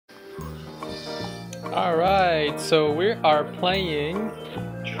Alright, so we are playing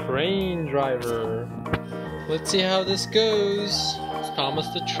Train Driver. Let's see how this goes. It's Thomas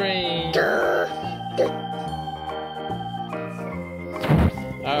the Train.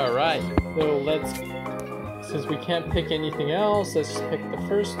 Alright, so since we can't pick anything else, let's just pick the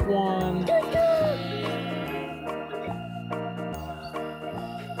first one.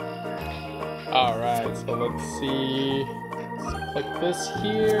 Alright, so let's see. Let's click this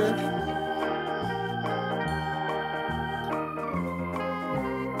here.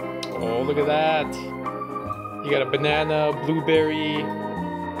 Oh, look at that. You got a banana, blueberry.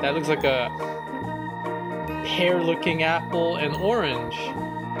 That looks like a pear-looking apple and orange.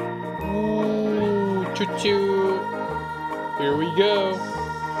 Ooh, choo-choo. Here we go.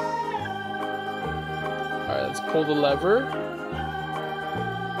 Alright, let's pull the lever.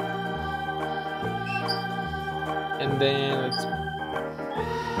 And then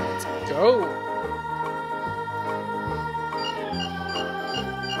let's go.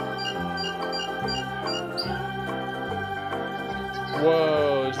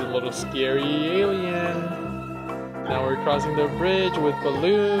 Whoa, there's a little scary alien. Now we're crossing the bridge with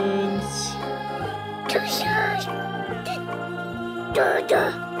balloons.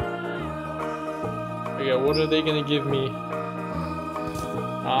 Okay, what are they gonna give me?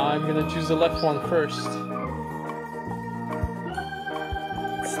 I'm gonna choose the left one first.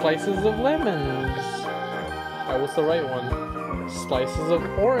 Slices of lemons. Alright, what's the right one? Slices of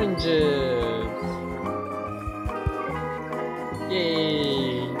oranges.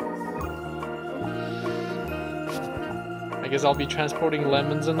 Yay! I guess I'll be transporting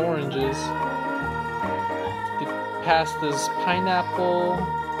lemons and oranges. Get past this pineapple.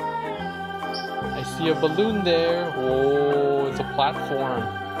 I see a balloon there. Oh, it's a platform.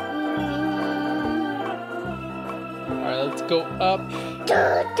 Alright, let's go up.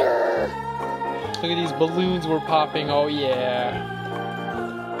 Look at these balloons we're popping. Oh yeah.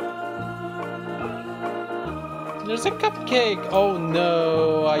 There's a cupcake! Oh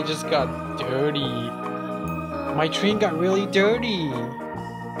no, I just got dirty. My train got really dirty.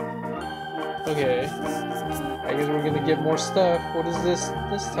 Okay. I guess we're gonna get more stuff. What is this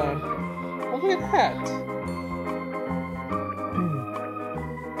time? Oh, look at that!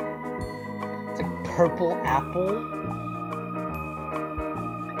 It's a purple apple.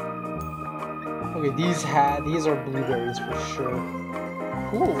 Okay, these are blueberries for sure.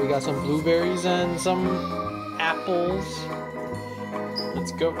 Ooh, we got some blueberries and some apples.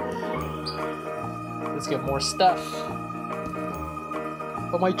 Let's go. Let's get more stuff.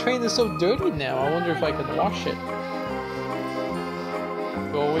 But my train is so dirty now. I wonder if I can wash it.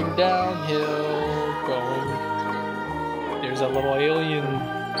 Going downhill. Going. There's a little alien.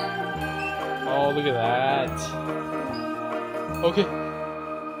 Oh, look at that. Okay.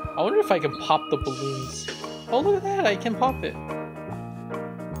 I wonder if I can pop the balloons. Oh, look at that. I can pop it.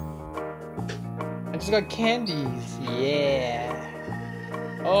 I just got candies. Yeah.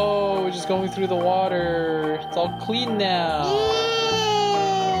 Oh, we're just going through the water. It's all clean now.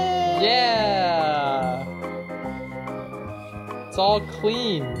 Yeah. It's all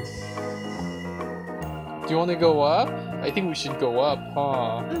clean. Do you want to go up? I think we should go up,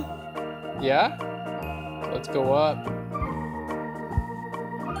 huh? Yeah? Let's go up.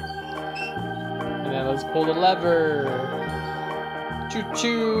 And then let's pull the lever.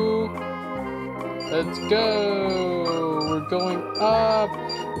 Choo-choo. Let's go! We're going up!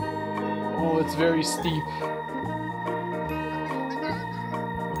 Oh, it's very steep.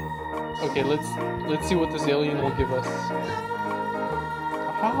 Okay, let's see what this alien will give us.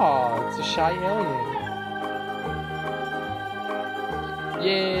 Aha! It's a shy alien.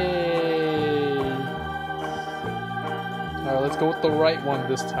 Yay! Alright, let's go with the right one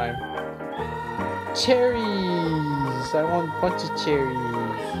this time. Cherries! I want a bunch of cherries.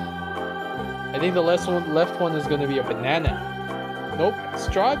 I think the left one is going to be a banana. Nope,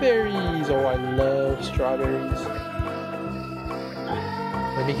 strawberries. Oh, I love strawberries.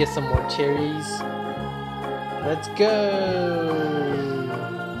 Let me get some more cherries. Let's go.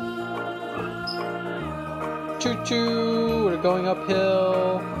 Choo-choo. We're going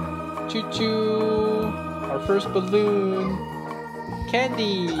uphill. Choo-choo. Our first balloon.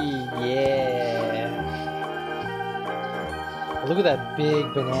 Candy. Yeah. Look at that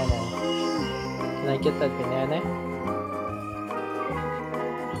big banana. Can I get that banana?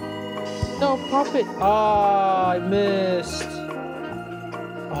 No, pop it! Ah, I missed.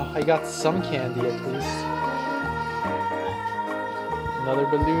 Oh, I got some candy at least. Another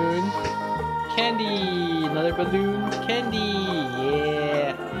balloon. Candy! Another balloon. Candy!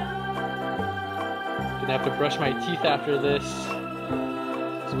 Yeah! Gonna have to brush my teeth after this.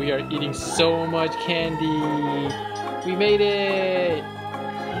 because we are eating so much candy. We made it!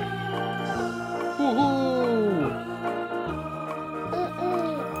 Woohoo!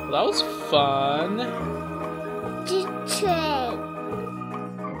 Well, that was fun. The train.